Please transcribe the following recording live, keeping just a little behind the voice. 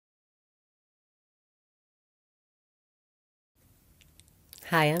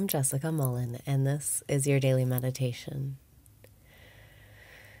Hi, I'm Jessica Mullen, and this is your daily meditation.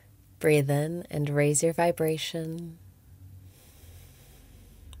 Breathe in and raise your vibration.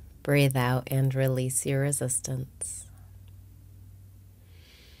 Breathe out and release your resistance.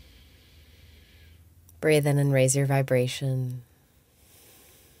 Breathe in and raise your vibration.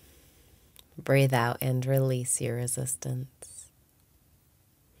 Breathe out and release your resistance.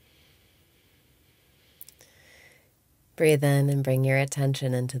 Breathe in and bring your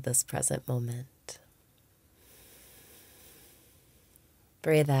attention into this present moment.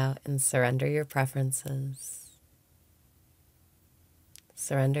 Breathe out and surrender your preferences.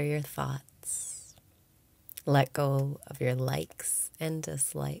 Surrender your thoughts. Let go of your likes and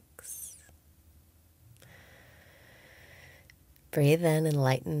dislikes. Breathe in and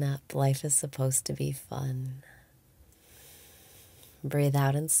lighten up. Life is supposed to be fun. Breathe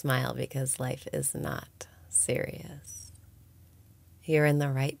out and smile because life is not serious. You're in the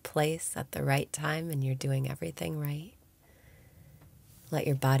right place at the right time and you're doing everything right. Let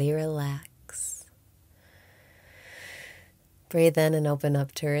your body relax. Breathe in and open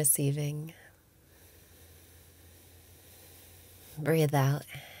up to receiving. Breathe out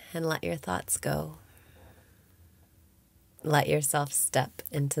and let your thoughts go. Let yourself step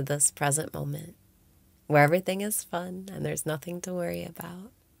into this present moment where everything is fun and there's nothing to worry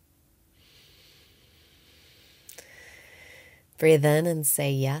about. Breathe in and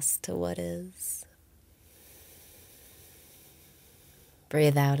say yes to what is.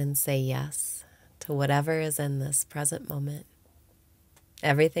 Breathe out and say yes to whatever is in this present moment.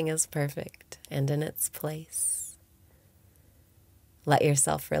 Everything is perfect and in its place. Let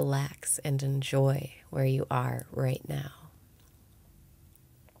yourself relax and enjoy where you are right now.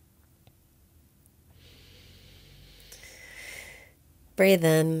 Breathe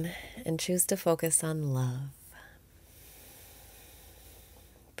in and choose to focus on love.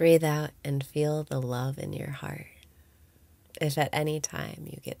 Breathe out and feel the love in your heart. If at any time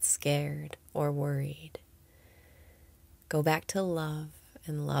you get scared or worried, go back to love,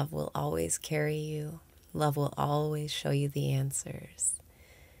 and love will always carry you. Love will always show you the answers.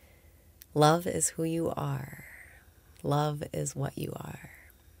 Love is who you are. Love is what you are.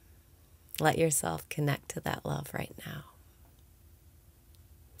 Let yourself connect to that love right now.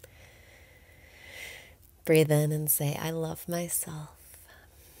 Breathe in and say, I love myself.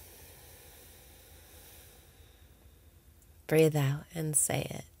 Breathe out and say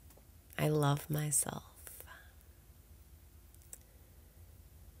it. I love myself.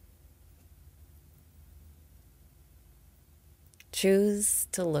 Choose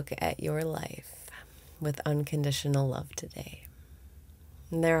to look at your life with unconditional love today.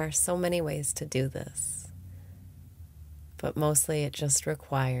 And there are so many ways to do this, but mostly it just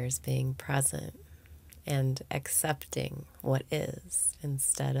requires being present and accepting what is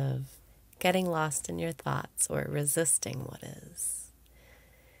instead of getting lost in your thoughts or resisting what is.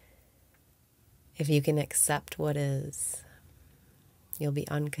 If you can accept what is, you'll be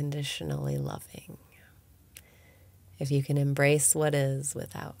unconditionally loving. If you can embrace what is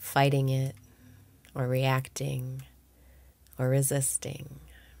without fighting it or reacting or resisting,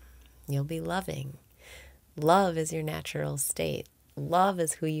 you'll be loving. Love is your natural state. Love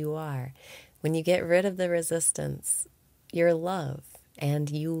is who you are. When you get rid of the resistance, you're love and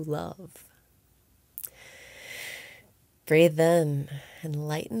you love. Breathe in and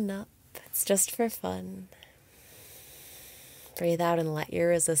lighten up. It's just for fun. Breathe out and let your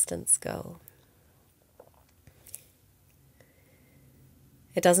resistance go.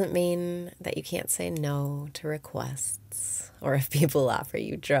 It doesn't mean that you can't say no to requests, or if people offer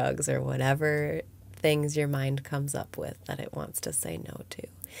you drugs or whatever things your mind comes up with that it wants to say no to.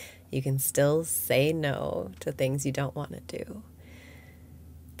 You can still say no to things you don't want to do.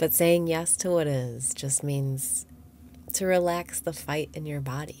 But saying yes to what is just means to relax the fight in your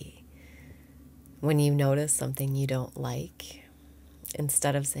body. When you notice something you don't like,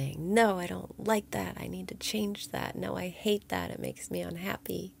 instead of saying, no, I don't like that, I need to change that, no, I hate that, it makes me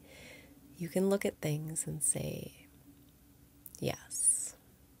unhappy, you can look at things and say, yes,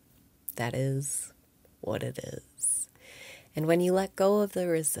 that is what it is. And when you let go of the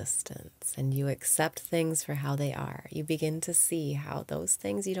resistance and you accept things for how they are, you begin to see how those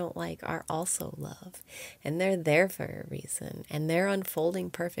things you don't like are also love. And they're there for a reason. And they're unfolding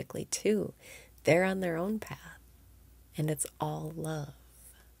perfectly too. They're on their own path. And it's all love.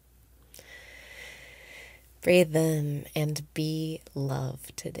 Breathe in and be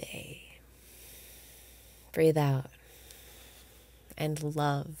love today. Breathe out and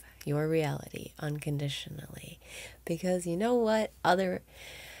love your reality unconditionally. Because you know what? Other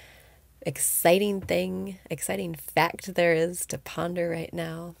exciting fact there is to ponder right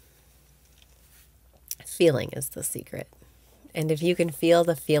now. Feeling is the secret. And if you can feel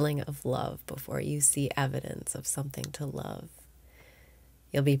the feeling of love before you see evidence of something to love,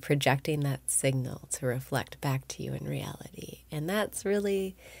 you'll be projecting that signal to reflect back to you in reality. And that's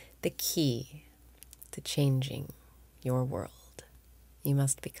really the key to changing your world. You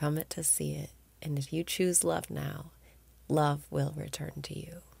must become it to see it. And if you choose love now, love will return to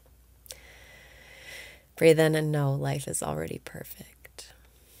you. Breathe in and know life is already perfect.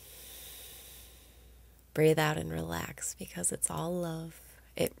 Breathe out and relax, because it's all love.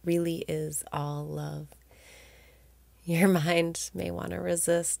 It really is all love. Your mind may want to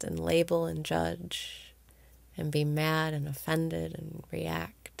resist and label and judge and be mad and offended and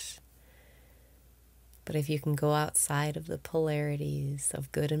react. But if you can go outside of the polarities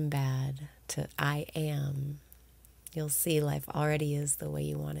of good and bad to I am, you'll see life already is the way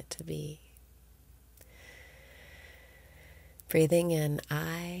you want it to be. Breathing in,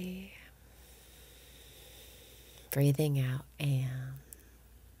 I. Breathing out, am.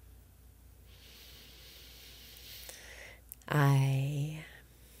 I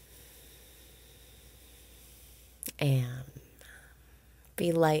am.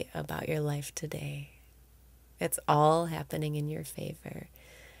 Be light about your life today. It's all happening in your favor.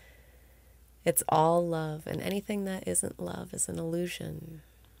 It's all love, and anything that isn't love is an illusion.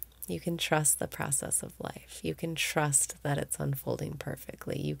 You can trust the process of life. You can trust that it's unfolding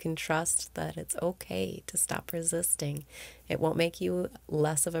perfectly. You can trust that it's okay to stop resisting. It won't make you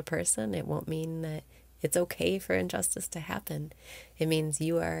less of a person. It won't mean that it's okay for injustice to happen. It means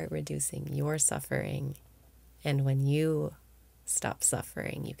you are reducing your suffering. And when you stop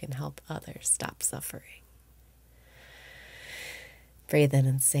suffering, you can help others stop suffering. Breathe in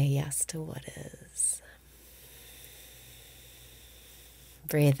and say yes to what is.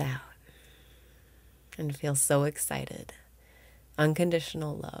 Breathe out and feel so excited.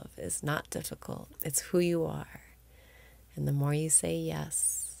 Unconditional love is not difficult. It's who you are. And the more you say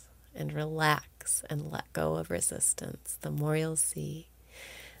yes and relax and let go of resistance, the more you'll see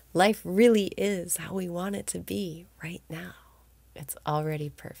life really is how we want it to be right now. It's already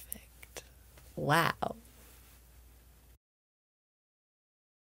perfect. Wow.